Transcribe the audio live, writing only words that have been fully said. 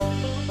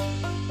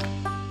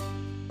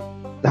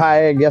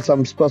Hi, I guess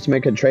I'm supposed to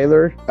make a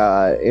trailer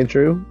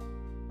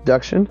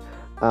introduction.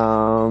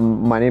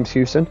 My name's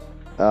Houston.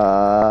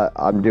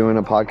 I'm doing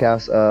a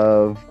podcast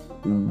of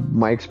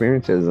my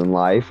experiences in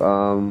life.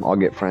 I'll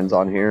get friends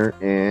on here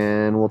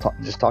and we'll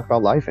just talk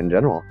about life in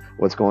general.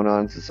 What's going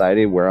on in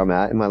society, where I'm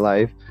at in my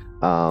life,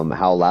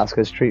 how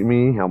Alaska's treating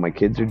me, how my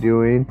kids are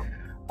doing.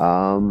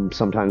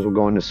 Sometimes we'll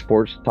go into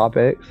sports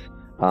topics.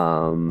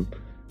 Um,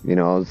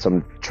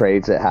 some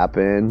trades that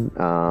happen.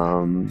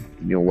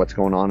 What's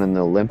going on in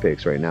the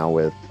Olympics right now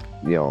with,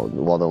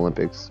 well, the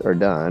Olympics are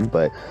done,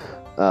 but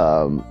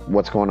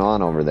what's going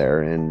on over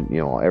there and,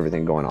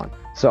 everything going on.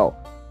 So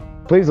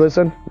please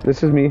listen.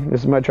 This is me.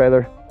 This is my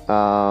trailer.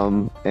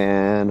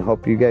 And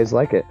hope you guys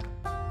like it.